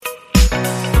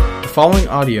following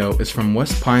audio is from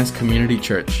West Pines Community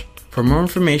Church. For more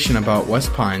information about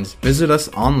West Pines, visit us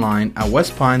online at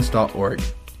westpines.org.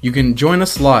 You can join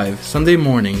us live Sunday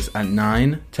mornings at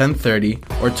 9, 10:30,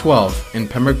 or 12 in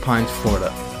Pembroke Pines,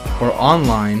 Florida, or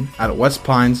online at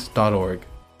westpines.org.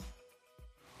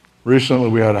 Recently,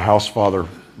 we had a house father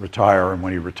retire, and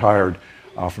when he retired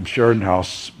from Sheridan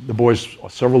House,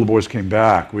 several of the boys came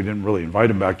back. We didn't really invite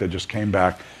them back; they just came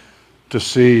back to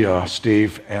see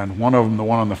Steve. And one of them, the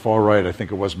one on the far right, I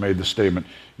think it was, made the statement,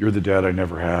 "You're the dad I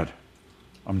never had.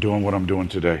 I'm doing what I'm doing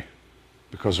today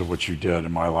because of what you did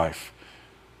in my life."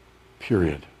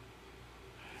 Period.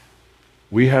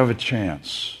 We have a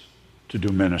chance to do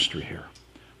ministry here.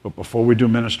 But before we do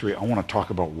ministry, I want to talk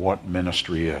about what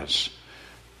ministry is.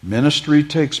 Ministry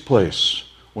takes place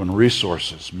when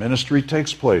Ministry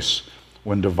takes place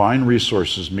when divine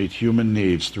resources meet human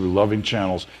needs through loving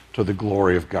channels to the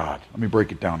glory of God. Let me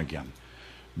break it down again.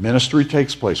 Ministry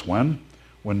takes place when?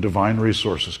 When divine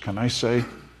resources. Can I say,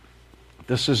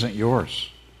 this isn't yours.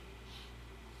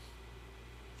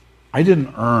 I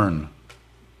didn't earn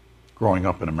growing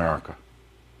up in America.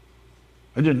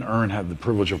 I didn't have the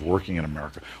privilege of working in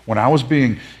America. When I was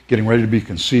getting ready to be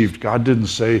conceived, God didn't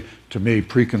say to me,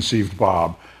 preconceived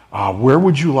Bob, where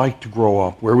would you like to grow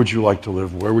up? Where would you like to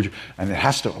live? And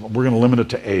we're going to limit it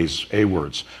to A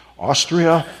words.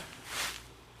 Austria,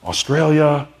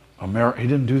 Australia, America. He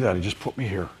didn't do that. He just put me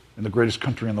here in the greatest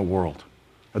country in the world.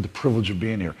 I had the privilege of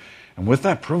being here. And with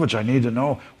that privilege, I need to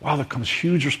know, wow, there comes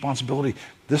huge responsibility.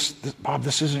 Bob,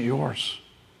 this isn't yours.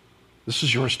 This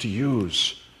is yours to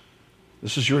use.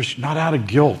 This is yours not out of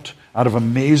guilt, out of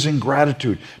amazing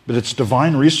gratitude, but it's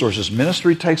divine resources.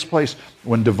 Ministry takes place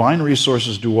when divine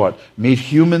resources do what? Meet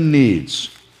human needs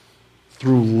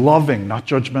through loving, not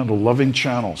judgmental, loving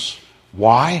channels.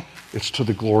 Why? It's to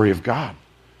the glory of God.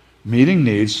 Meeting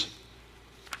needs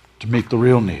to meet the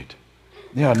real need.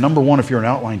 Yeah, number one, if you're an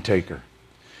outline taker.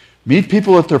 Meet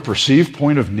people at their perceived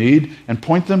point of need and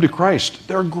point them to Christ,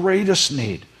 their greatest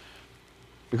need.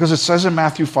 Because it says in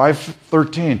Matthew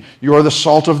 5:13, you are the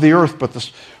salt of the earth,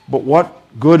 but what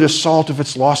good is salt if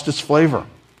it's lost its flavor?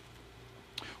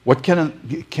 What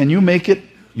can you make it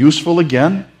useful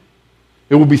again?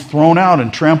 It will be thrown out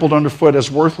and trampled underfoot as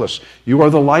worthless. You are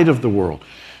the light of the world.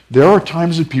 There are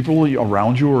times that people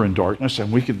around you are in darkness,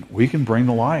 and we can bring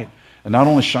the light. And not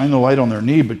only shine the light on their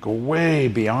need, but go way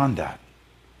beyond that.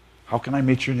 How can I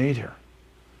meet your need here?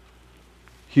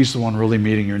 He's the one really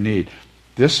meeting your need.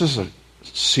 This is a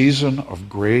season of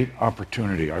great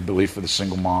opportunity, I believe, for the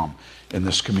single mom in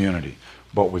this community.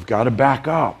 But we've got to back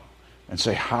up and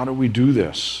say, how do we do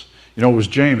this? You know, it was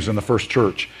James in the first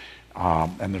church,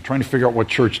 and they're trying to figure out what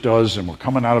church does, and we're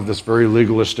coming out of this very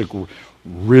legalistic,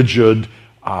 rigid,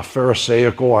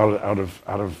 Pharisaical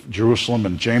out of Jerusalem,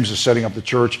 and James is setting up the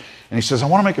church, and he says, I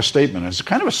want to make a statement. It's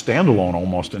kind of a standalone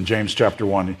almost in James chapter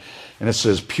 1, and it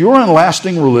says, pure and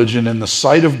lasting religion in the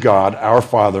sight of God, our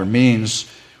Father, means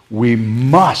we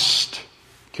must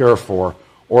care for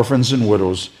orphans and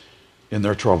widows in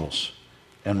their troubles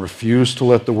and refuse to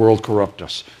let the world corrupt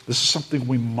us. This is something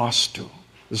we must do.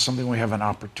 This is something we have an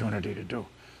opportunity to do.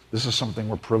 This is something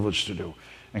we're privileged to do.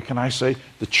 And can I say,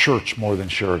 the church more than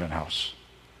Sheridan House?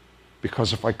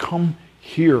 Because if I come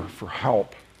here for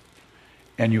help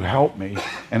and you help me,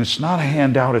 and it's not a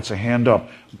handout, it's a hand up.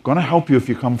 I'm going to help you if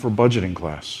you come for budgeting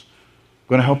class. I'm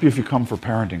going to help you if you come for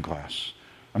parenting class.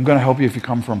 I'm going to help you if you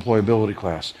come for employability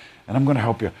class. And we're going to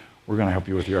help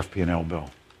you with your FP&L bill.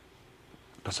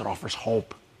 Because it offers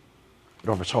hope. It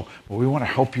offers hope. But we want to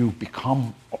help you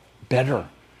become better. I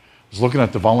was looking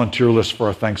at the volunteer list for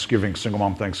our Thanksgiving, Single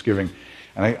Mom Thanksgiving,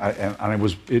 and I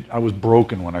was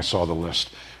broken when I saw the list.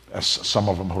 As some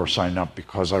of them who are signing up,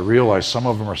 because I realized some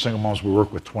of them are single moms we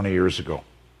worked with 20 years ago.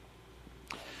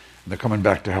 And they're coming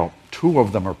back to help. 2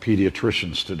 of them are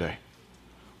pediatricians today.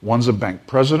 One's a bank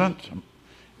president, and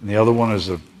the other one is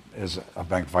a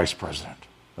bank vice president.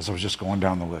 As I was just going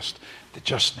down the list, they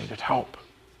just needed help.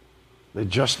 They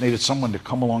just needed someone to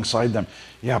come alongside them.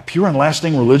 Yeah, pure and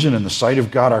lasting religion in the sight of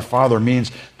God our Father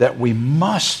means that we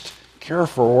must care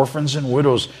for orphans and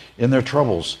widows in their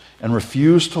troubles and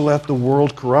refuse to let the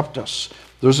world corrupt us.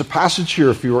 There's a passage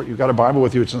here, if you've got a Bible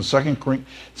with you, it's in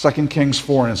 2 Kings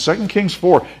 4. And in 2 Kings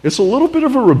 4, it's a little bit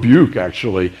of a rebuke,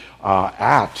 actually,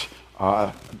 at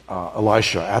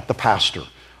Elisha, at the pastor.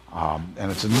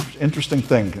 And it's an interesting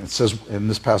thing. It says in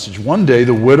this passage, one day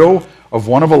the widow of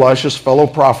one of Elisha's fellow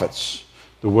prophets,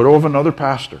 the widow of another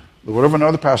pastor,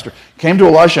 came to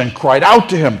Elisha and cried out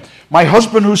to him, my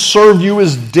husband who served you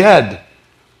is dead,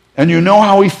 and you know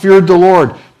how he feared the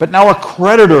Lord. But now a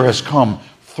creditor has come,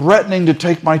 threatening to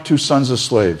take my 2 sons as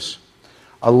slaves.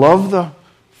 I love the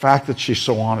fact that she's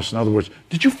so honest. In other words,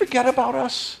 did you forget about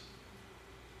us?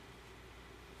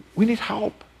 We need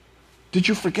help. Did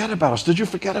you forget about us? Did you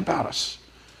forget about us?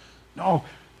 No.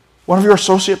 One of your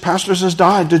associate pastors has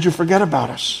died. Did you forget about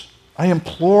us? I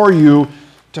implore you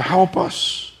to help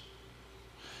us.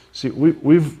 See,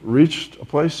 we've reached a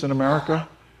place in America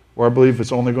where I believe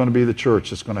it's only going to be the church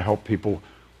that's going to help people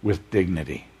with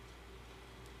dignity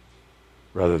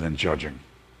rather than judging.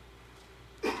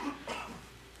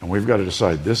 And we've got to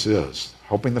decide this is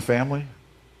helping the family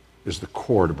is the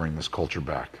core to bring this culture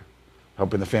back.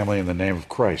 Helping the family in the name of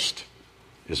Christ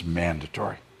is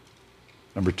mandatory.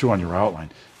 Number 2 on your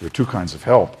outline, there are 2 kinds of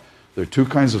help. There are 2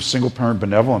 kinds of single-parent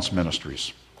benevolence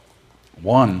ministries.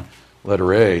 One,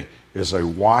 letter A, is a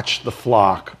watch the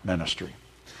flock ministry.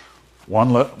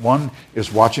 One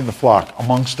is watching the flock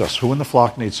amongst us. Who in the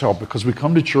flock needs help? Because we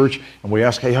come to church and we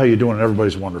ask, hey, how you doing? And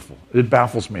everybody's wonderful. It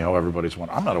baffles me how everybody's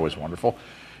wonderful. I'm not always wonderful,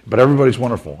 but everybody's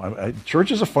wonderful.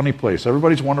 Church is a funny place.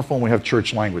 Everybody's wonderful, and we have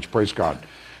church language, praise God,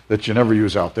 that you never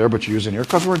use out there, but you use in here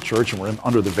because we're in church and we're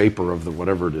under the vapor of the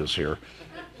whatever it is here.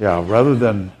 Yeah, rather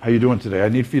than, how you doing today? I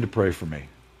need for you to pray for me.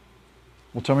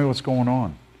 Well, tell me what's going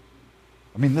on.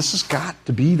 I mean, this has got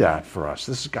to be that for us.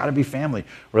 This has got to be family,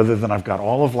 rather than I've got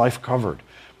all of life covered.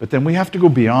 But then we have to go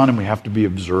beyond, and we have to be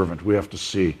observant. We have to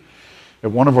see.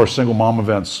 At one of our single mom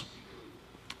events,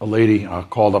 a lady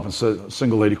called up and said, a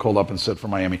single lady called up and said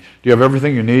from Miami, do you have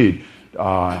everything you need?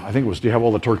 I think it was, do you have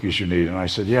all the turkeys you need? And I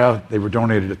said, yeah, they were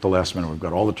donated at the last minute. We've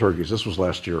got all the turkeys. This was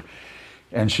last year.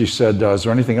 And she said, is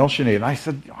there anything else you need? And I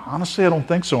said, honestly, I don't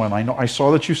think so. And I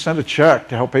saw that you sent a check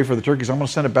to help pay for the turkeys. I'm going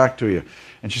to send it back to you.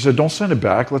 And she said, don't send it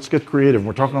back. Let's get creative. And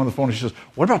we're talking on the phone, and she says,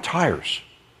 what about tires?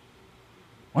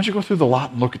 Why don't you go through the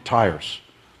lot and look at tires?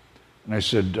 And I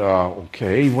said,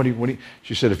 okay. What do you?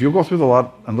 She said, if you'll go through the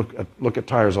lot and look at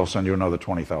tires, I'll send you another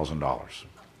 $20,000.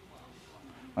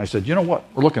 I said, you know what?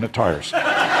 We're looking at tires.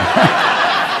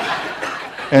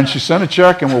 And she sent a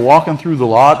check, and we're walking through the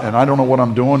lot, and I don't know what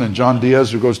I'm doing. And John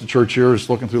Diaz, who goes to church here, is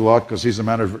looking through the lot because he's the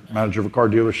manager of a car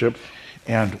dealership.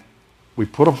 And we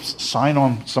put a sign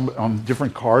on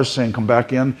different cars saying, come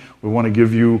back in. We want to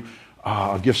give you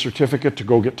a gift certificate to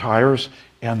go get tires.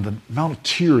 And the amount of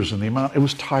tears and it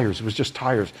was tires. It was just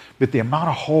tires. But the amount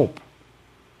of hope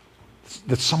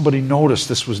that somebody noticed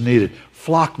this was needed.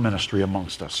 Flock ministry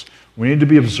amongst us. We need to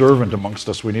be observant amongst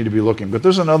us. We need to be looking. But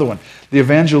there's another one, the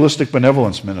evangelistic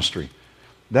benevolence ministry.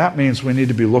 That means we need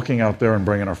to be looking out there and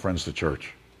bringing our friends to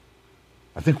church.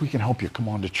 I think we can help you. Come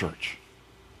on to church.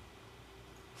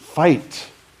 Fight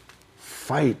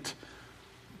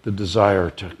the desire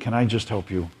to, can I just help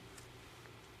you?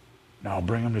 Now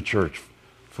bring them to church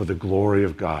for the glory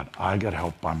of God. I got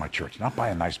help by my church, not by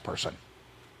a nice person.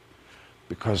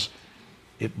 Because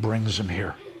it brings them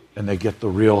here, and they get the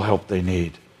real help they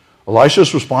need.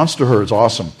 Elisha's response to her is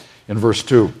awesome. In verse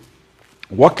 2,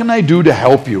 what can I do to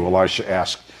help you? Elisha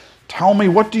asked. Tell me,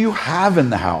 what do you have in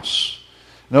the house?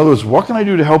 In other words, what can I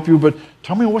do to help you? But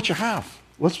tell me what you have.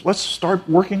 Let's start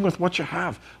working with what you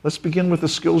have. Let's begin with the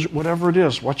skills, whatever it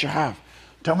is, what you have.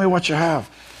 Tell me what you have.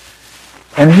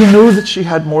 And he knew that she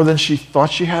had more than she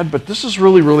thought she had, but this is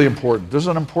really, really important. There's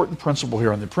an important principle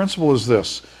here, and the principle is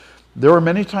this. There are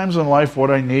many times in life what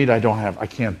I need, I don't have, I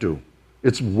can't do.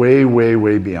 It's way, way,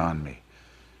 way beyond me.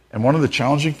 And one of the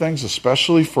challenging things,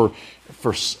 especially for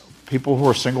people who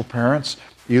are single parents,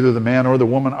 either the man or the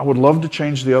woman, I would love to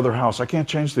change the other house. I can't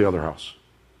change the other house.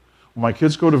 When my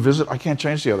kids go to visit, I can't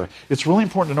change the other. It's really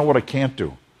important to know what I can't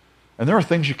do. And there are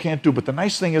things you can't do, but the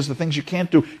nice thing is the things you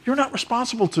can't do, you're not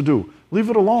responsible to do. Leave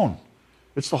it alone.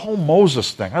 It's the whole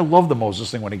Moses thing. I love the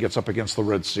Moses thing when he gets up against the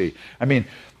Red Sea. I mean,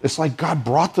 it's like God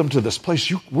brought them to this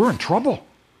place. We're in trouble.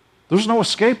 There's no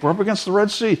escape. We're up against the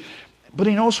Red Sea. But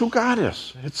he knows who God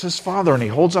is. It's his Father, and he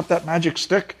holds up that magic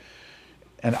stick.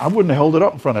 And I wouldn't have held it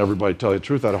up in front of everybody, to tell you the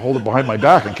truth. I'd hold it behind my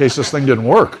back in case this thing didn't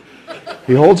work.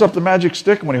 He holds up the magic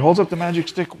stick, and when he holds up the magic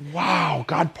stick, wow,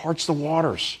 God parts the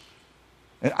waters.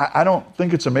 And I don't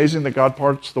think it's amazing that God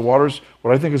parts the waters.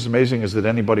 What I think is amazing is that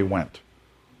anybody went.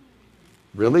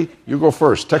 Really? You go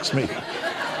first. Text me.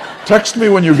 Text me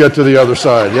when you get to the other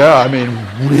side. Yeah, I mean,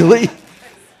 really?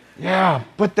 Yeah,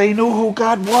 but they knew who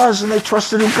God was, and they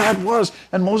trusted who God was.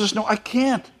 And Moses knew, I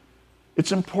can't.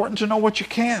 It's important to know what you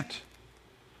can't.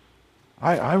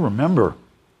 I remember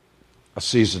a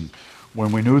season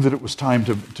when we knew that it was time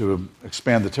to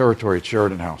expand the territory at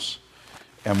Sheridan House.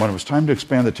 And when it was time to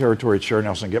expand the territory at Sheridan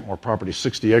House and get more property,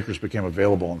 60 acres became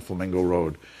available on Flamingo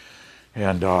Road.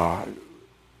 And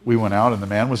we went out, and the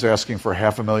man was asking for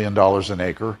 $500,000 an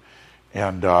acre.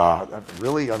 And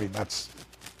really, I mean, that's...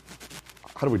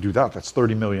 how do we do that? That's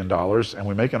 $30 million. And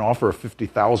we make an offer of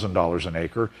 $50,000 an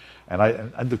acre.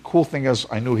 And the cool thing is,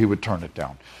 I knew he would turn it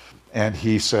down. And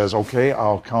he says, okay,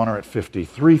 I'll counter at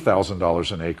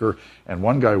 $53,000 an acre. And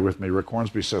one guy with me, Rick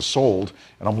Hornsby, says, sold.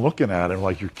 And I'm looking at him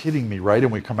like, you're kidding me, right?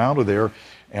 And we come out of there,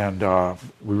 and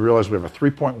we realize we have a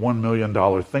 $3.1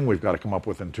 million thing we've got to come up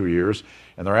with in 2 years.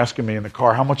 And they're asking me in the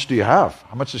car, how much do you have?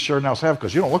 How much does Sheridan House have?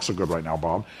 Because you don't look so good right now,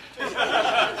 Bob.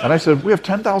 And I said, we have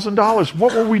 $10,000.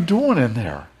 What were we doing in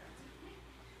there?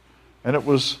 And it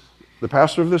was the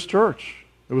pastor of this church.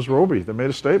 It was Roby that made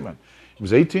a statement. He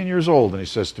was 18 years old, and he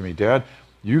says to me, Dad,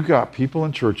 you got people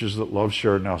in churches that love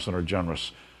Sheridan House and are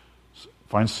generous.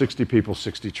 Find 60 people,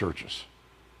 60 churches.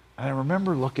 And I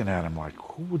remember looking at him like,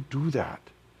 who would do that?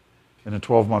 And in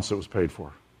 12 months, it was paid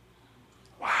for.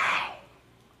 Wow.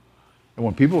 And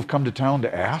when people have come to town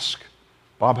to ask,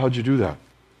 Bob, how'd you do that?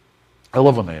 I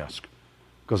love when they ask,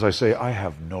 because I say, I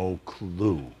have no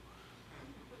clue.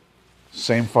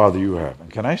 Same Father you have. And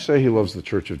can I say he loves the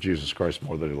Church of Jesus Christ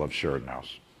more than he loves Sheridan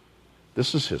House?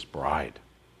 This is his bride.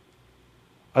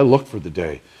 I look for the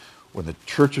day when the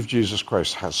Church of Jesus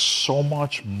Christ has so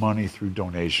much money through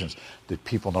donations that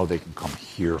people know they can come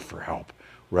here for help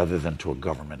rather than to a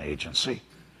government agency.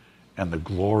 And the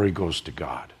glory goes to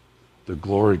God. The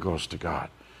glory goes to God.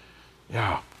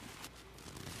 Yeah.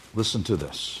 Listen to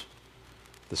this.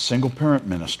 The single parent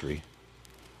ministry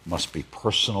must be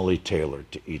personally tailored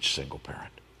to each single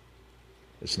parent.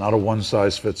 It's not a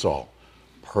one-size-fits-all.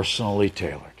 Personally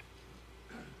tailored.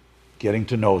 Getting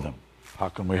to know them. How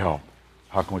can we help?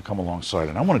 How can we come alongside?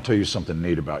 And I want to tell you something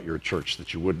neat about your church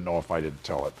that you wouldn't know if I didn't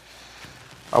tell it.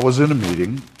 I was in a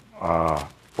meeting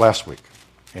last week,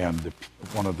 and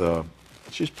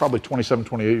she's probably 27,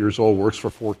 28 years old, works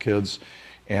for 4 kids,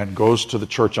 and goes to the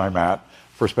church I'm at,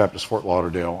 First Baptist Fort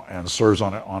Lauderdale, and serves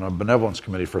on a benevolence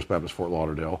committee, First Baptist Fort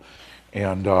Lauderdale.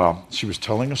 And she was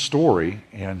telling a story,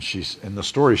 and in the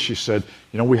story she said,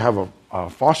 we have a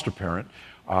foster parent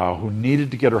who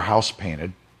needed to get her house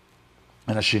painted.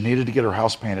 And as she needed to get her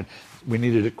house painted, we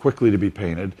needed it quickly to be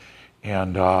painted,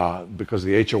 and because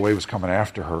the HOA was coming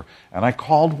after her. And I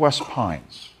called West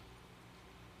Pines.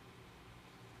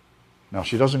 Now,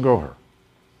 she doesn't go here.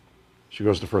 She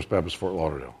goes to First Baptist Fort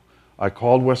Lauderdale. I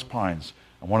called West Pines,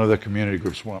 and one of the community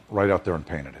groups went right out there and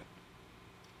painted it.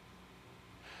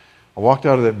 I walked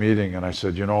out of that meeting, and I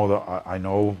said, I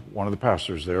know one of the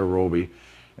pastors there, Roby,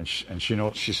 and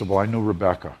she said, well, I knew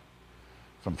Rebecca.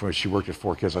 She worked at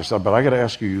 4 kids. I said, but I got to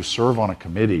ask you, you serve on a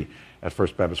committee at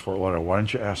First Baptist Fort Lauderdale. Why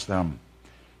don't you ask them?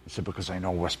 He said, because I know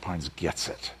West Pines gets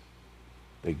it.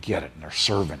 They get it, and they're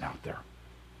serving out there.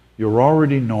 You're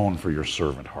already known for your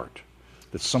servant heart,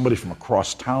 that somebody from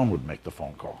across town would make the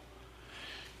phone call.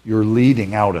 You're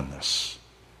leading out in this,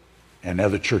 and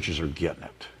other churches are getting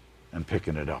it and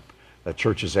picking it up. That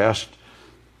church has asked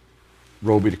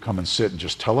Roby to come and sit and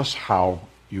just tell us how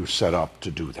you set up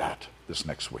to do that this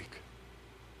next week.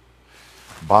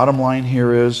 Bottom line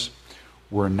here is,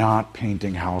 we're not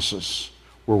painting houses.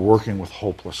 We're working with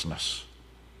hopelessness.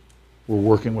 We're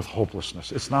working with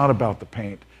hopelessness. It's not about the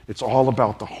paint. It's all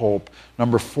about the hope.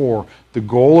 Number 4, the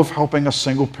goal of helping a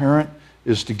single parent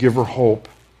is to give her hope.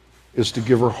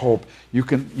 You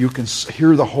can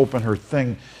hear the hope in her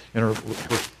thing, in her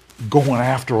going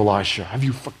after Elisha. Have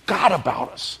you forgot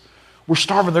about us? We're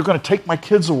starving. They're going to take my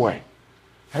kids away.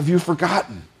 Have you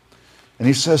forgotten? And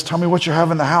he says, tell me what you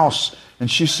have in the house. And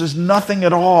she says, nothing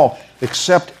at all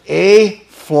except a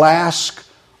flask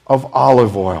of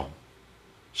olive oil.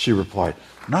 She replied,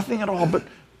 nothing at all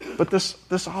but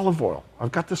this olive oil.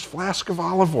 I've got this flask of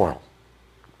olive oil.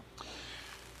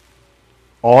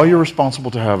 All you're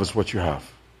responsible to have is what you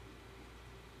have.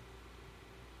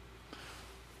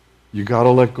 You got to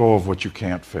let go of what you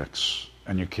can't fix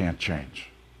and you can't change.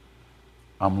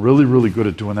 I'm really, really good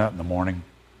at doing that in the morning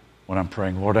when I'm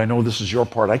praying, Lord, I know this is your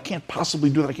part. I can't possibly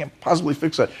do that. I can't possibly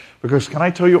fix that. Because can I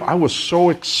tell you, I was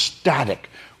so ecstatic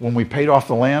when we paid off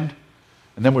the land,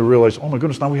 and then we realized, oh my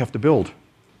goodness, now we have to build.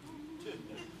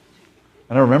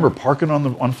 And I remember parking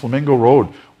on Flamingo Road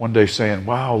one day saying,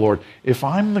 wow, Lord, if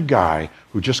I'm the guy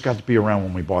who just got to be around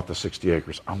when we bought the 60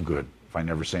 acres, I'm good if I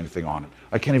never say anything on it.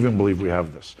 I can't even believe we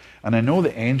have this. And I know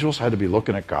the angels had to be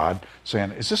looking at God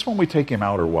saying, is this when we take him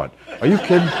out or what? Are you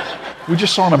kidding? We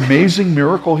just saw an amazing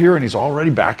miracle here and he's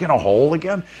already back in a hole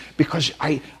again? Because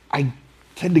I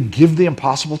tend to give the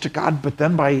impossible to God, but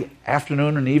then by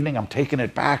afternoon and evening, I'm taking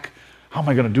it back. How am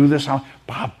I going to do this?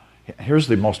 Bob, here's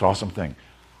the most awesome thing.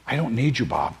 I don't need you,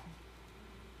 Bob.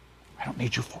 I don't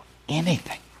need you for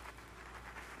anything.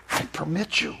 I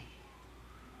permit you.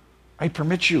 I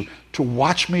permit you to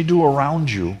watch me do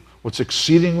around you what's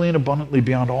exceedingly and abundantly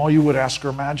beyond all you would ask or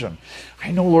imagine.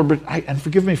 I know, Lord, and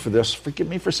forgive me for this, forgive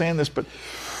me for saying this, but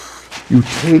you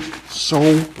take so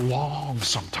long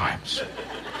sometimes.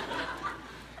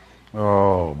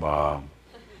 Oh, Bob.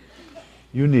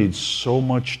 You need so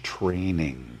much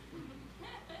training.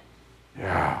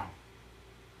 Yeah.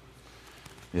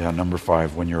 Yeah, number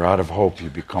 5, when you're out of hope, you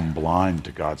become blind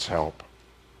to God's help.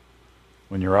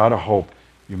 When you're out of hope,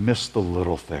 you miss the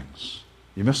little things.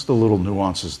 You miss the little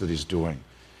nuances that he's doing.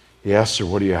 He asks her,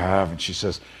 what do you have? And she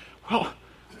says, well,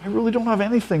 I really don't have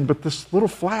anything but this little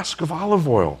flask of olive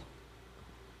oil.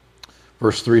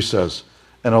 Verse 3 says,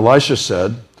 and Elisha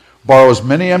said, borrow as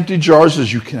many empty jars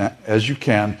as you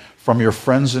can from your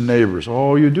friends and neighbors.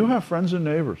 Oh, you do have friends and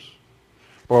neighbors.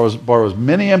 Borrow as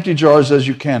many empty jars as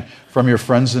you can from your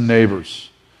friends and neighbors.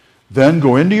 Then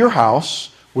go into your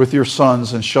house with your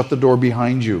sons and shut the door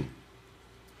behind you.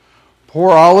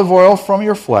 Pour olive oil from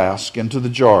your flask into the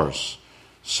jars,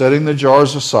 setting the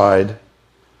jars aside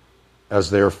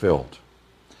as they are filled.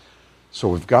 So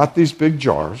we've got these big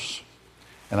jars,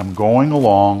 and I'm going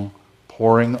along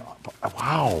pouring.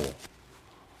 Wow.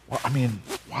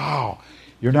 Wow.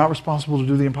 You're not responsible to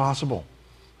do the impossible.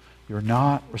 You're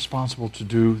not responsible to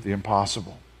do the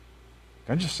impossible.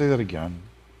 Can I just say that again?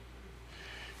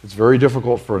 It's very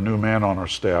difficult for a new man on our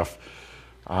staff.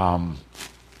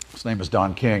 His name is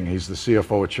Don King. He's the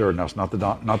CFO at Sheridan House, not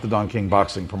the Don King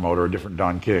boxing promoter, a different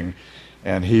Don King.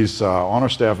 And he's on our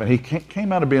staff, and he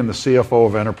came out of being the CFO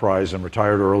of Enterprise and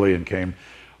retired early and came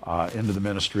into the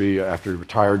ministry after he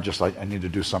retired, just like, I need to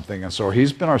do something. And so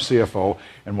he's been our CFO,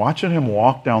 and watching him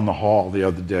walk down the hall the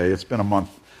other day, it's been a month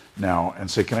now, and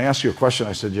say, can I ask you a question?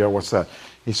 I said, yeah, what's that?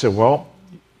 He said, well,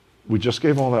 we just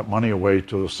gave all that money away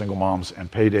to those single moms, and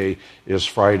payday is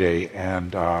Friday,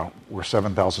 and we're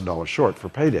 $7,000 short for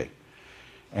payday.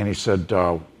 And he said,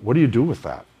 what do you do with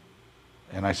that?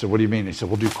 And I said, what do you mean? He said,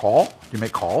 well, do you call? Do you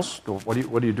make calls? What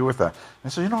do you do with that? And I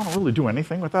said, I don't really do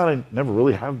anything with that. I never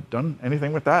really have done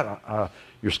anything with that.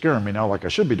 You're scaring me now like I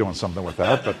should be doing something with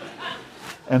that.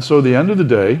 And so at the end of the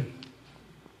day,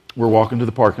 we're walking to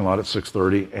the parking lot at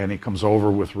 6:30, and he comes over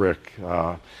with Rick,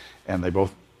 and they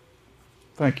both,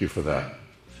 thank you for that.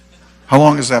 How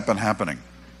long has that been happening?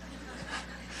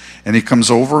 And he comes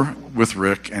over with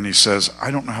Rick, and he says,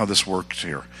 I don't know how this works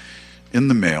here. In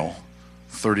the mail,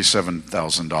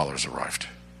 $37,000 arrived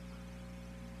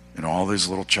in all these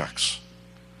little checks.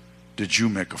 Did you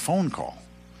make a phone call?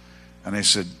 And I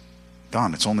said,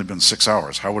 Don, it's only been 6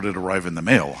 hours. How would it arrive in the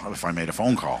mail if I made a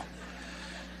phone call?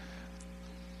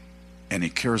 And he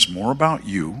cares more about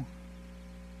you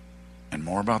and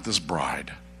more about this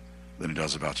bride than he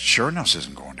does about you. Sheridan House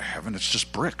isn't going to heaven. It's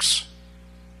just bricks.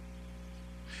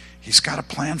 He's got a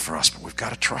plan for us, but we've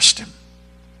got to trust him.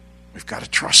 We've got to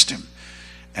trust him.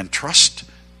 And trust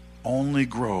only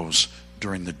grows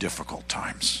during the difficult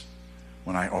times.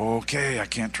 When I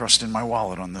can't trust in my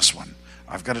wallet on this one.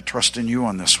 I've got to trust in you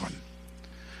on this one.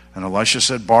 And Elisha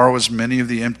said, borrow as many of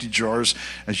the empty jars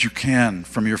as you can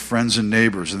from your friends and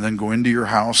neighbors, and then go into your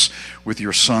house with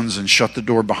your sons and shut the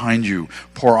door behind you.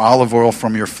 Pour olive oil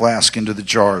from your flask into the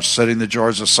jars, setting the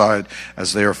jars aside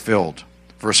as they are filled.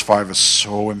 Verse 5 is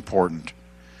so important.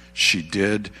 She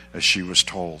did as she was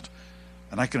told.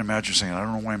 And I can imagine saying, I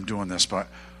don't know why I'm doing this, but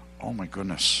oh my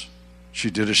goodness. She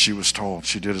did as she was told.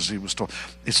 She did as he was told.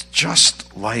 It's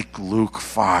just like Luke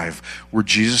 5, where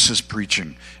Jesus is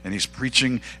preaching. And he's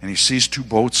preaching, and he sees 2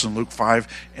 boats in Luke 5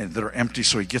 and that are empty.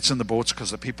 So he gets in the boats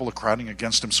because the people are crowding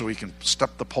against him, so he can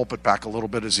step the pulpit back a little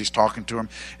bit as he's talking to him.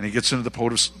 And he gets into the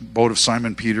boat of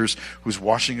Simon Peter's, who's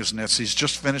washing his nets. He's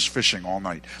just finished fishing all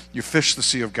night. You fish the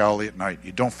Sea of Galilee at night.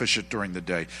 You don't fish it during the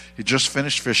day. He just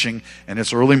finished fishing, and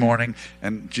it's early morning.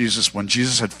 And when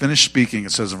Jesus had finished speaking,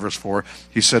 it says in verse 4,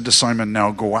 he said to Simon,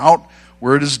 now go out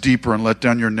where it is deeper and let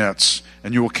down your nets,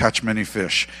 and you will catch many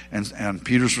fish. And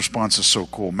Peter's response is so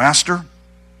cool. Master,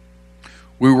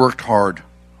 we worked hard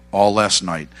all last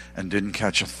night and didn't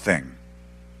catch a thing.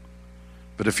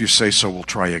 But if you say so, we'll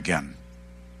try again.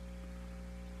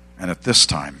 And at this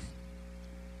time,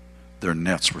 their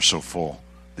nets were so full,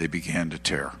 they began to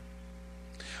tear.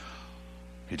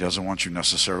 He doesn't want you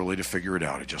necessarily to figure it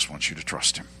out. He just wants you to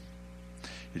trust him.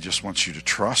 He just wants you to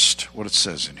trust what it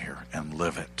says in here and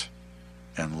live it.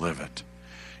 And live it.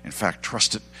 In fact,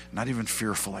 trust it, not even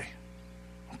fearfully.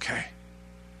 Okay?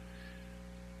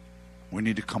 We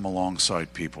need to come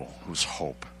alongside people whose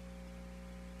hope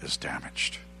is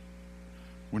damaged.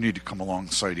 We need to come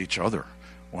alongside each other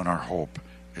when our hope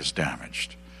is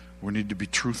damaged. We need to be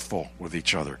truthful with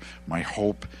each other. My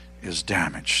hope is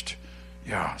damaged.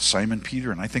 Yeah, Simon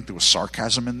Peter, and I think there was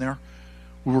sarcasm in there,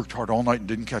 We worked hard all night and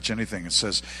didn't catch anything. It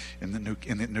says in the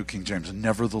New King James,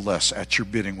 nevertheless, at your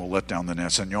bidding, we'll let down the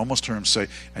nets. And you almost hear him say,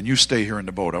 and you stay here in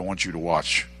the boat. I want you to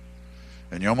watch.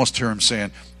 And you almost hear him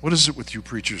saying, what is it with you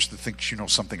preachers that think you know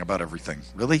something about everything?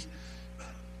 Really?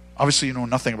 Obviously, you know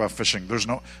nothing about fishing.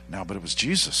 But it was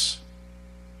Jesus.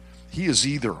 He is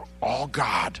either all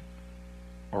God,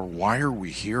 or why are we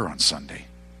here on Sunday?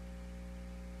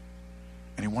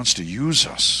 And he wants to use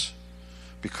us.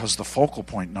 Because the focal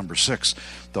point, number 6,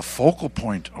 the focal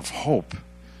point of hope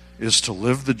is to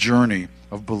live the journey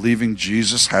of believing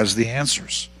Jesus has the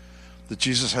answers. That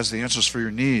Jesus has the answers for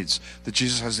your needs. That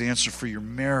Jesus has the answer for your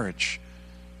marriage.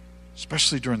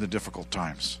 Especially during the difficult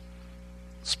times.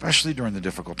 Especially during the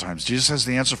difficult times. Jesus has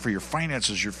the answer for your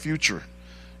finances, your future.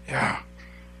 Yeah.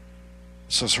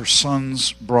 It says her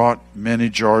sons brought many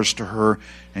jars to her,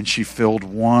 and she filled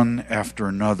one after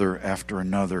another, after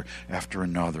another, after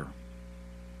another.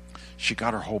 She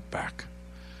got her hope back.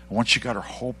 And once she got her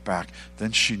hope back,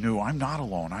 then she knew, I'm not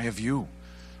alone. I have you.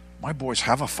 My boys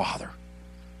have a father.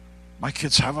 My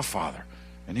kids have a father.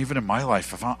 And even in my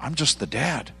life, I'm just the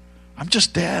dad. I'm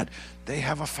just dad. They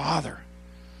have a father.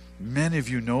 Many of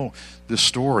you know this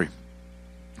story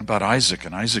about Isaac.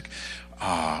 And Isaac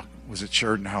was at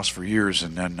Sheridan House for years,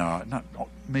 and then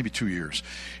maybe 2 years.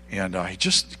 And he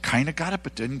just kind of got it,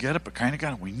 but didn't get it, but kind of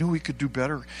got it. We knew he could do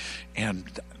better. And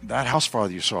that house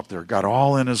father you saw up there got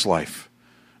all in his life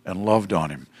and loved on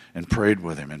him and prayed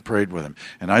with him and prayed with him.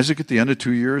 And Isaac, at the end of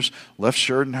 2 years, left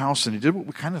Sheridan House, and he did what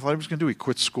we kind of thought he was going to do. He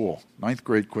quit school. 9th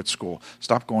grade, quit school.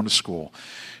 Stopped going to school.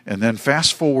 And then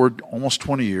fast forward almost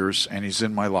 20 years, and he's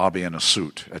in my lobby in a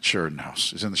suit at Sheridan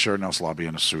House. He's in the Sheridan House lobby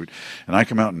in a suit. And I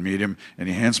come out and meet him, and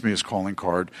he hands me his calling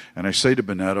card. And I say to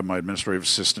Bonetta, my administrative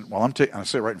assistant, I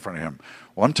say right in front of him,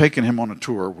 while I'm taking him on a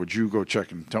tour, would you go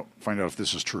check and find out if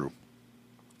this is true?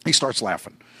 He starts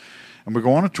laughing. And we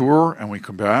go on a tour, and we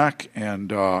come back, and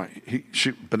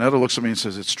Bonetta looks at me and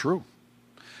says, it's true.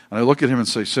 And I look at him and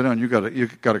say, sit down, you got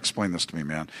to explain this to me,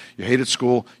 man. You hated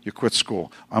school, you quit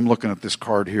school. I'm looking at this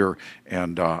card here,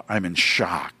 and I'm in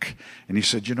shock. And he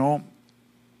said,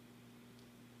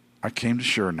 I came to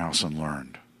Sheridan House and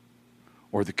learned.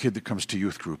 Or the kid that comes to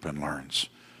youth group and learns.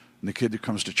 And the kid that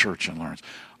comes to church and learns.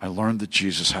 I learned that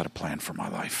Jesus had a plan for my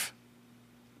life.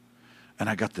 And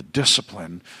I got the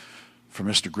discipline from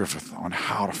Mr. Griffith on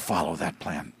how to follow that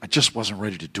plan. I just wasn't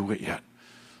ready to do it yet.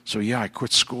 So I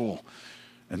quit school.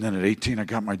 And then at 18, I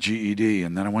got my GED,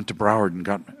 and then I went to Broward and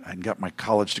got my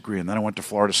college degree, and then I went to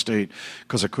Florida State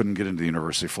because I couldn't get into the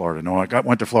University of Florida. No,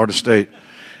 went to Florida State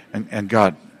and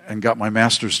got my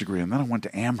master's degree, and then I went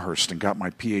to Amherst and got my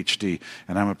PhD,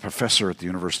 and I'm a professor at the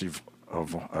University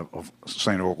of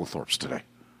St. Oglethorpe's today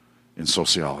in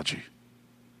sociology.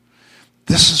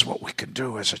 This is what we can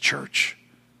do as a church.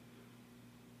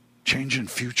 Changing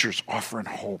futures, offering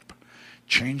hope.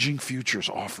 Changing futures,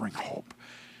 offering hope.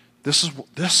 This is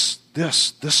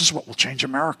what will change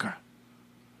America.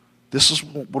 This is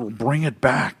what will bring it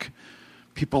back.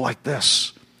 People like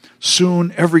this.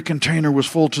 Soon every container was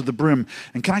full to the brim.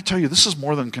 And can I tell you, this is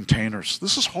more than containers.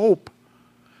 This is hope.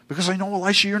 Because I know,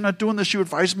 Elisha, you're not doing this. You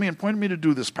advised me and pointed me to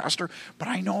do this, Pastor. But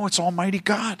I know it's Almighty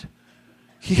God.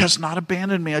 He has not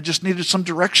abandoned me. I just needed some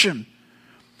direction.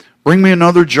 Bring me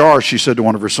another jar, she said to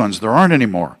one of her sons. There aren't any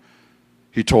more,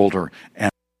 he told her. And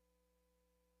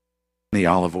the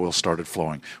olive oil started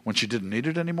flowing. When she didn't need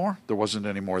it anymore, there wasn't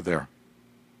any more there.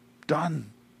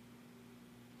 Done.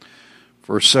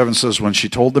 Verse 7 says, when she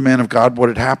told the man of God what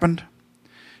had happened,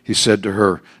 he said to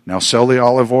her, now sell the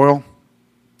olive oil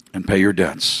and pay your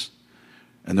debts,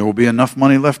 and there will be enough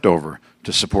money left over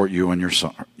to support you and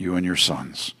your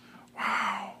sons.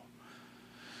 Wow.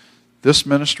 This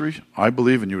ministry, I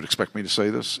believe, and you would expect me to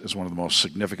say this, is one of the most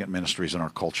significant ministries in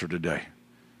our culture today.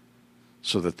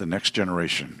 So that the next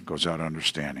generation goes out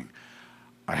understanding,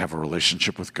 I have a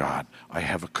relationship with God. I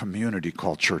have a community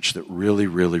called church that really,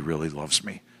 really, really loves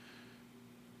me.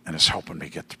 And is helping me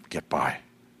get by,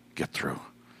 get through.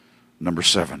 Number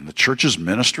 7, the church's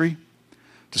ministry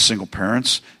to single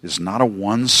parents is not a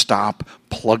one-stop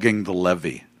plugging the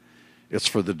levee. It's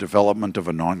for the development of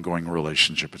an ongoing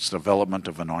relationship. It's the development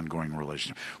of an ongoing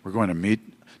relationship. We're going to meet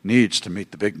needs to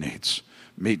meet the big needs.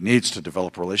 Meet needs to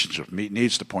develop relationships. Meet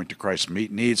needs to point to Christ.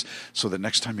 Meet needs so that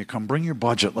next time you come, bring your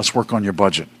budget. Let's work on your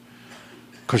budget.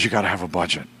 Because you got to have a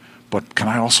budget. But can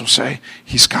I also say,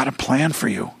 he's got a plan for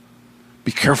you.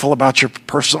 Be careful about your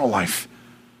personal life.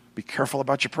 Be careful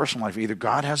about your personal life. Either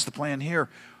God has the plan here,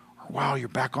 or wow, you're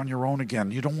back on your own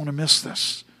again. You don't want to miss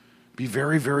this. Be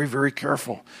very, very, very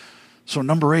careful. So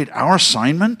number 8, our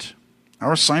assignment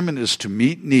is to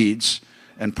meet needs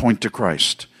and point to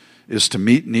Christ. Is to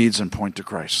meet needs and point to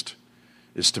Christ.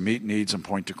 is to meet needs and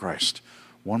point to Christ.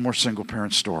 One more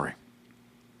single-parent story.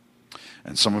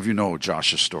 And some of you know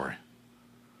Josh's story.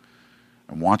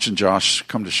 I'm watching Josh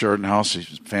come to Sheridan House.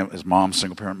 His mom,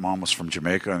 single-parent mom, was from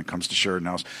Jamaica and comes to Sheridan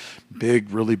House.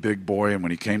 Big, really big boy. And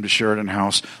when he came to Sheridan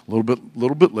House, a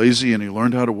little bit lazy, and he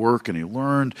learned how to work, and he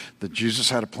learned that Jesus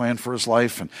had a plan for his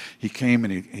life. And he came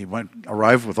and he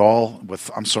arrived with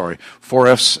 4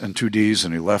 F's and 2 D's,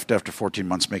 and he left after 14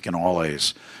 months making all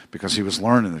A's because he was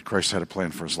learning that Christ had a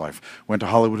plan for his life. Went to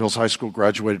Hollywood Hills High School,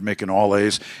 graduated making all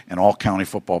A's, and all-county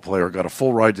football player. Got a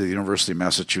full ride to the University of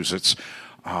Massachusetts,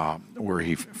 where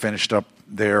he finished up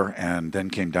there and then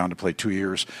came down to play 2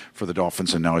 years for the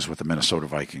Dolphins, and now he's with the Minnesota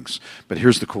Vikings. But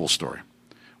here's the cool story.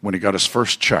 When he got his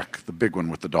first check, the big one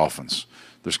with the Dolphins,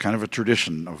 there's kind of a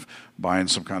tradition of buying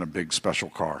some kind of big special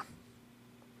car.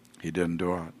 He didn't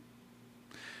do it.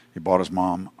 He bought his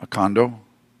mom a condo,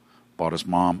 bought his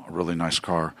mom a really nice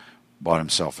car, bought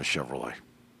himself a Chevrolet.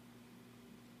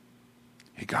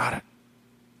 He got it.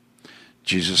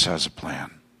 Jesus has a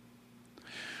plan.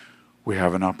 We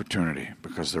have an opportunity,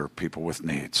 because there are people with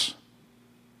needs,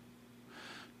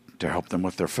 to help them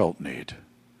with their felt need,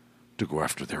 to go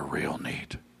after their real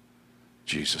need.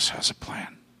 Jesus has a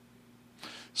plan.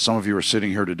 Some of you are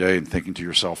sitting here today and thinking to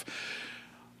yourself,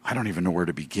 I don't even know where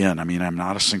to begin. I mean, I'm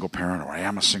not a single parent, or I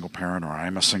am a single parent, or I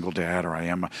am a single dad, or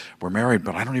we're married,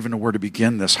 but I don't even know where to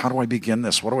begin this. How do I begin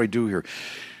this? What do I do here?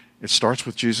 It starts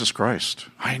with Jesus Christ.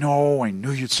 I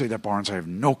knew you'd say that, Barnes. I have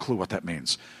no clue what that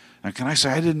means. And can I say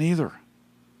I didn't either?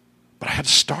 But I had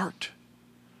to start.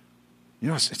 You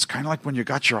know, it's kind of like when you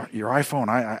got your iPhone.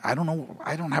 I don't know.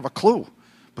 I don't have a clue.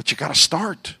 But you got to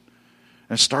start.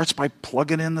 And it starts by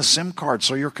plugging in the SIM card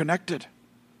so you're connected.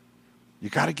 You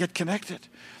got to get connected.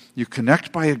 You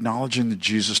connect by acknowledging that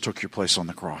Jesus took your place on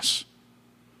the cross.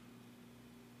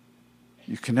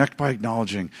 You connect by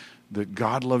acknowledging that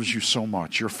God loves you so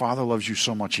much. Your Father loves you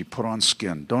so much, He put on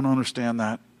skin. Don't understand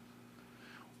that?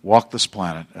 Walked this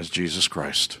planet as Jesus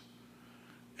Christ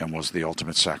and was the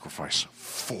ultimate sacrifice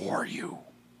for you.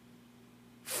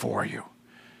 For you.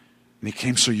 And He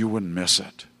came so you wouldn't miss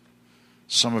it.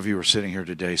 Some of you are sitting here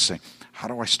today saying, how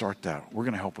do I start that? We're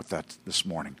going to help with that this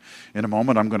morning. In a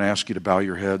moment, I'm going to ask you to bow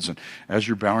your heads. And as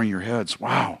you're bowing your heads,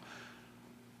 wow,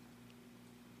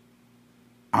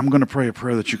 I'm going to pray a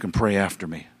prayer that you can pray after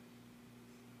me.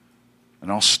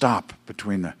 And I'll stop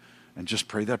and just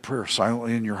pray that prayer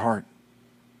silently in your heart.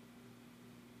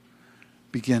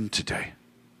 Begin today.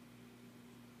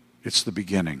 It's the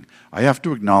beginning. I have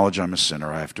to acknowledge I'm a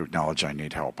sinner. I have to acknowledge I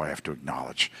need help. I have to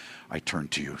acknowledge I turn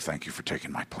to you. Thank you for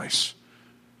taking my place.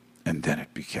 And then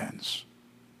it begins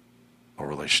a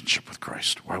relationship with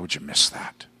Christ. Why would you miss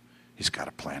that? He's got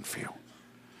a plan for you.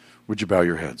 Would you bow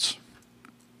your heads?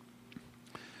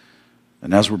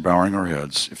 And as we're bowing our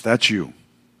heads, if that's you,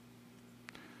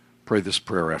 pray this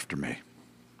prayer after me.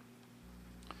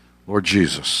 Lord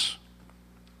Jesus,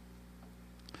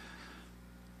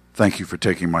 thank you for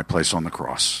taking my place on the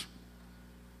cross.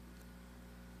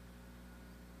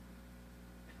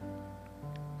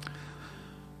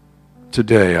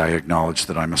 Today I acknowledge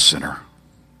that I'm a sinner.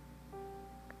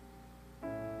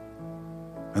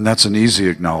 And that's an easy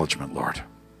acknowledgement, Lord.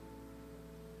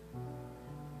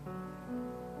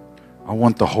 I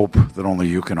want the hope that only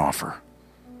you can offer.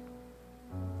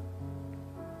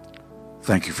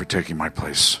 Thank you for taking my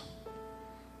place.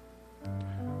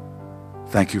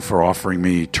 Thank you for offering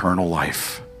me eternal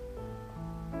life.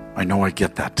 I know I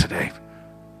get that today.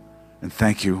 And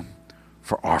thank you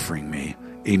for offering me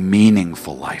a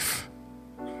meaningful life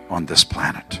on this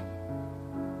planet.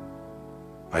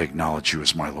 I acknowledge you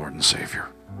as my Lord and Savior.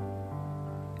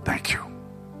 Thank you.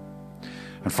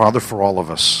 And Father, for all of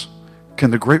us,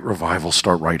 can the great revival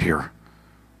start right here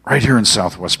in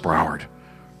Southwest Broward,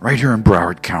 right here in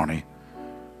Broward County,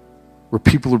 where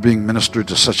people are being ministered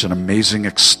to such an amazing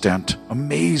extent,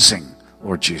 amazing,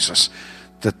 Lord Jesus,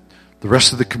 that the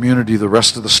rest of the community, the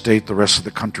rest of the state, the rest of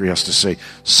the country has to say,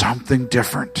 something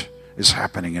different is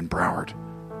happening in Broward.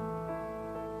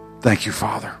 Thank you,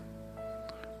 Father.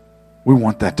 We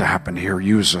want that to happen here.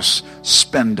 Use us,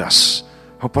 spend us,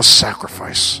 help us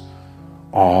sacrifice,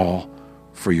 all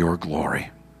for your glory.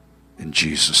 In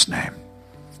Jesus' name,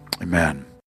 amen.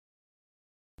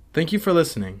 Thank you for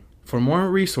listening. For more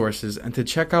resources and to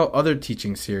check out other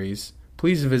teaching series,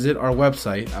 please visit our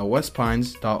website at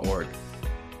westpines.org.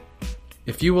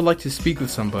 If you would like to speak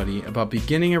with somebody about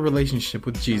beginning a relationship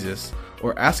with Jesus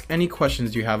or ask any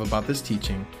questions you have about this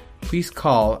teaching, please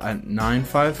call at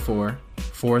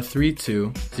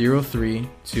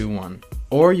 954-432-0321.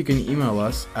 Or you can email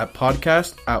us at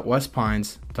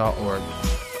podcast@westpines.org.